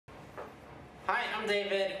Hi, I'm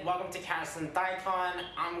David. Welcome to Daikon.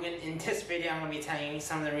 In this video, I'm going to be telling you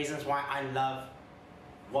some of the reasons why I love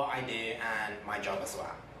what I do and my job as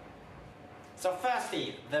well. So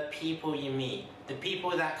firstly, the people you meet. The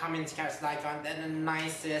people that come into Daikon, they're the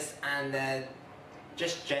nicest and they're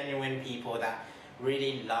just genuine people that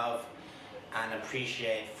really love and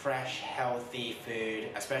appreciate fresh, healthy food,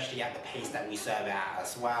 especially at the pace that we serve it at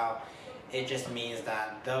as well. It just means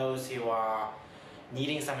that those who are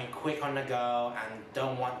needing something quick on the go and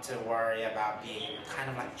don't want to worry about being kind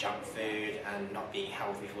of like junk food and not being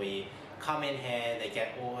healthy for you, come in here, they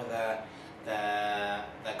get all the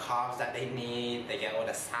carbs that they need, they get all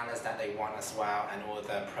the salads that they want as well, and all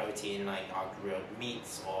the protein like our grilled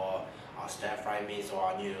meats or our stir-fried meats or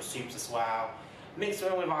our noodle soups as well. Mixed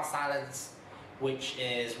in with our salads, which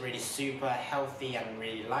is really super healthy and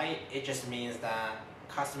really light. It just means that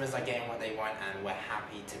customers are getting what they want and we're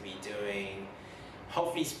happy to be doing,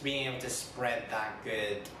 hopefully being able to spread that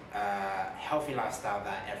good healthy lifestyle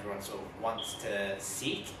that everyone sort of wants to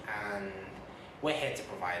seek, and we're here to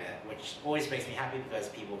provide it, which always makes me happy because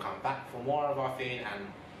people come back for more of our food and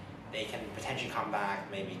they can potentially come back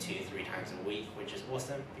maybe 2-3 times a week, which is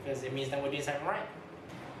awesome because it means that we're doing something right.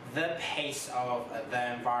 The pace of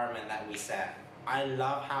the environment that we set, I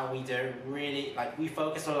love how we do really, like we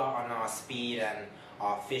focus a lot on our speed and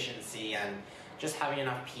our efficiency and just having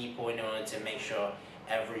enough people in order to make sure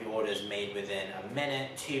every order is made within a minute,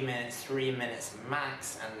 2 minutes, 3 minutes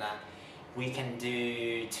max, and that we can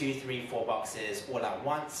do 2, 3, 4 boxes all at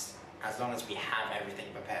once as long as we have everything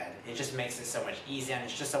prepared. It just makes it so much easier and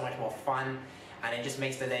it's just so much more fun, and it just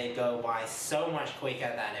makes the day go by so much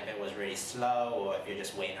quicker than if it was really slow or if you're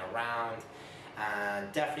just waiting around.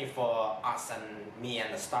 And definitely for us and me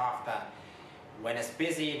and the staff, that when it's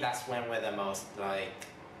busy, that's when we're the most like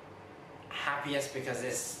happiest, because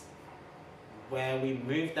it's where we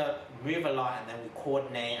move a lot and then we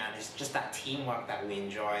coordinate, and it's just that teamwork that we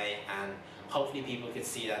enjoy, and hopefully people can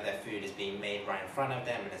see that their food is being made right in front of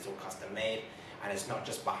them and it's all custom made and it's not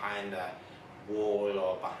just behind a wall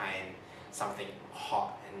or behind something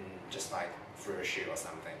hot and just like through a shoe or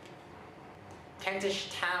something. Kentish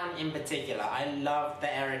Town in particular, I love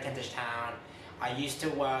the area Kentish Town. I used to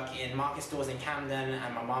work in market stores in Camden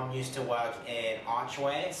and my mom used to work in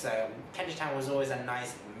Archway, so Kentish Town was always a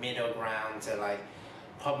nice middle ground to like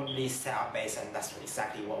probably set up base, and that's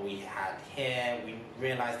exactly what we had here. We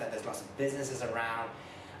realized that there's lots of businesses around,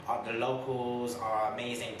 the locals are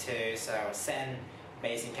amazing too, so setting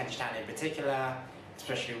base in Kentish Town in particular,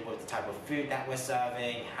 especially with the type of food that we're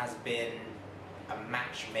serving, has been a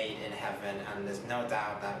match made in heaven, and there's no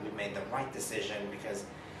doubt that we made the right decision because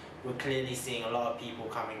we're clearly seeing a lot of people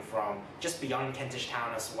coming from just beyond Kentish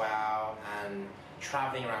Town as well and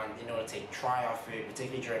traveling around in order to try our food,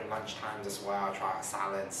 particularly during lunch times as well, try our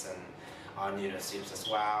salads and our noodle soups as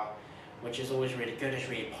well, which is always really good. It's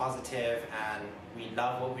really positive and we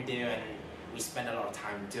love what we do and we spend a lot of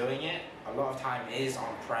time doing it. A lot of time is on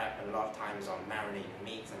prep and a lot of time is on marinating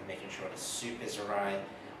meats and making sure the soup is right,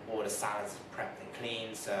 all the salads are prepped and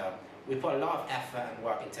clean. So we put a lot of effort and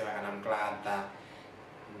work into it, and I'm glad that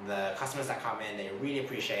the customers that come in, they really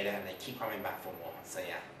appreciate it and they keep coming back for more. So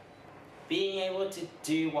yeah, being able to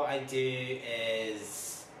do what I do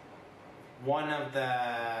is one of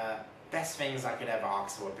the best things I could ever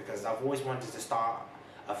ask for, because I've always wanted to start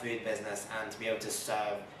a food business and to be able to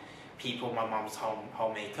serve people my mom's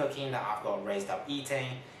homemade cooking that I've got raised up eating.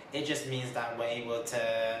 It just means that we're able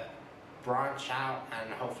to branch out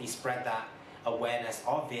and hopefully spread that awareness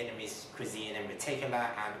of Vietnamese cuisine in particular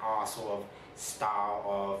and our sort of style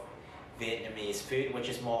of Vietnamese food, which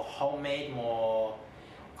is more homemade, more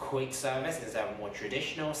quick service instead of more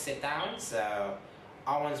traditional sit down. So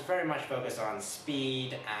our one's very much focused on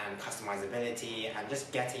speed and customizability and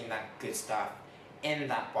just getting that good stuff in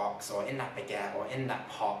that box or in that baguette or in that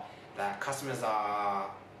pot that customers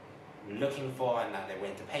are looking for and that they're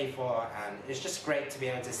willing to pay for. And it's just great to be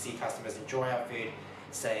able to see customers enjoy our food,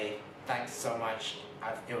 say thanks so much,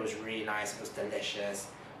 it was really nice, it was delicious,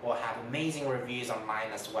 or have amazing reviews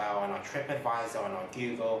online as well on our TripAdvisor, on our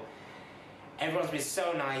Google. Everyone's been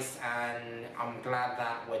so nice, and I'm glad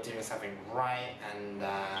that we're doing something right, and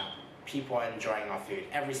people are enjoying our food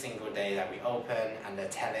every single day that we open, and they're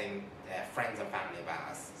telling their friends and family about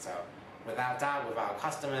us. So without doubt, without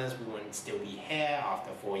customers, we wouldn't still be here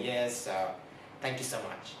after 4 years, so thank you so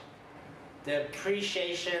much. The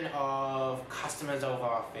appreciation of customers over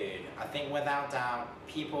our food. I think without doubt,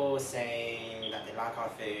 people saying that they like our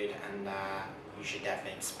food and that you should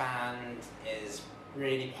definitely expand is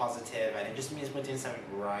really positive, and it just means we're doing something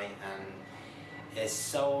right. And it's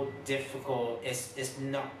so difficult, it's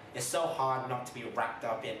so hard not to be wrapped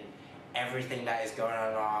up in everything that is going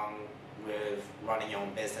along with running your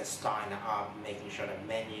own business, starting it up, making sure the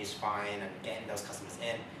menu's fine and getting those customers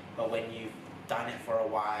in. But when you've done it for a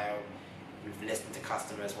while, we've listened to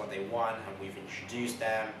customers what they want and we've introduced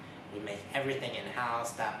them. We make everything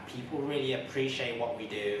in-house, that people really appreciate what we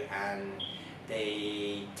do and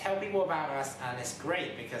they tell people about us, and it's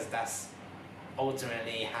great because that's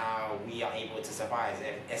ultimately how we are able to survive.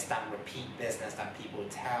 It's that repeat business that people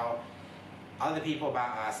tell other people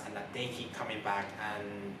about us and that they keep coming back,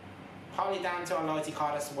 and partly down to our loyalty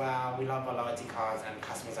card as well. We love our loyalty cards and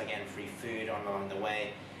customers are getting free food along the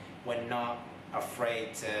way. We're not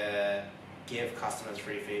afraid to give customers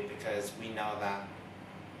free food because we know that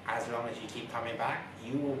as long as you keep coming back,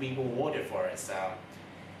 you will be rewarded for it. So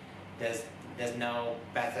there's no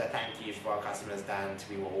better thank you for our customers than to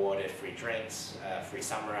be rewarded free drinks, free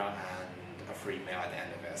summer and a free meal at the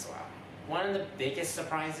end of it as well. One of the biggest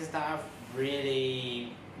surprises that I've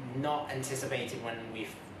really not anticipated when we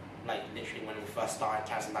first started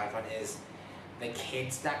Carrots & Daikon is the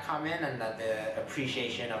kids that come in and the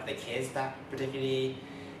appreciation of the kids that particularly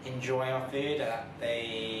enjoy our food.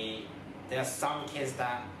 There are some kids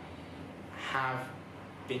that have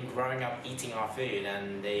been growing up eating our food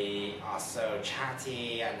and they are so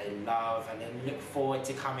chatty and they love and they look forward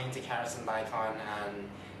to coming to Carrots & Daikon and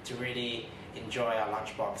to really enjoy our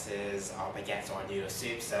lunch boxes, our baguettes, or our noodle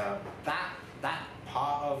soup. So that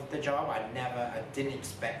part of the job, I didn't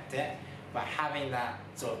expect it, but having that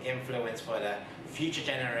sort of influence for the future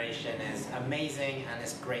generation is amazing, and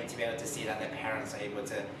it's great to be able to see that their parents are able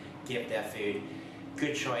to give their food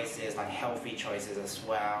good choices, like healthy choices as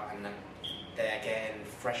well, and they're getting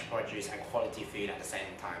fresh produce and quality food at the same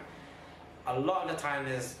time. A lot of the time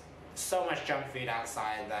there's so much junk food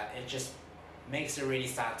outside that it just makes it really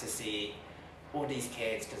sad to see all these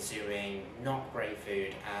kids consuming not great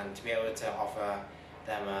food, and to be able to offer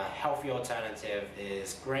them a healthy alternative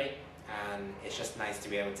is great, and it's just nice to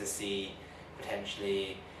be able to see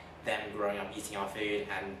potentially them growing up eating our food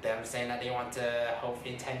and them saying that they want to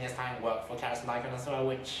hopefully in 10 years time work for Carrots & Daikon as well,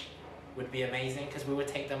 which would be amazing because we would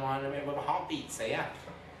take them on with a heartbeat. So yeah,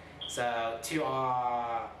 so to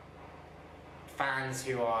our fans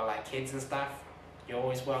who are like kids and stuff, you're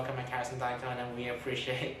always welcome at Carrots & Daikon, and we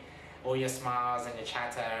appreciate all your smiles and your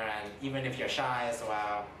chatter, and even if you're shy as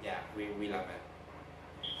well, yeah, we love it.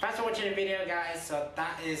 Thanks for watching the video, guys. So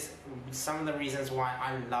that is some of the reasons why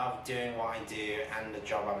I love doing what I do and the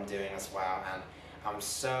job I'm doing as well, and I'm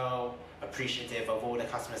so appreciative of all the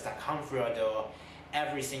customers that come through our door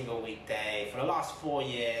every single weekday for the last 4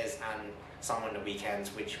 years, and some on the weekends,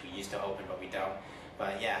 which we used to open but we don't.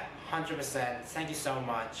 But yeah, 100%, thank you so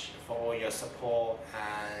much for all your support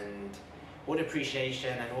and all the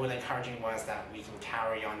appreciation and all the encouraging words that we can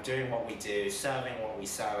carry on doing what we do, serving what we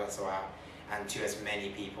serve as well, and to as many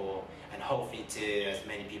people, and hopefully to as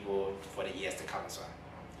many people for the years to come as well.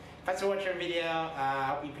 Thanks for watching the video.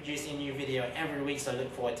 I'll be producing a new video every week, so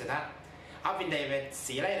look forward to that. I've been David,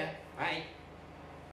 see you later, bye.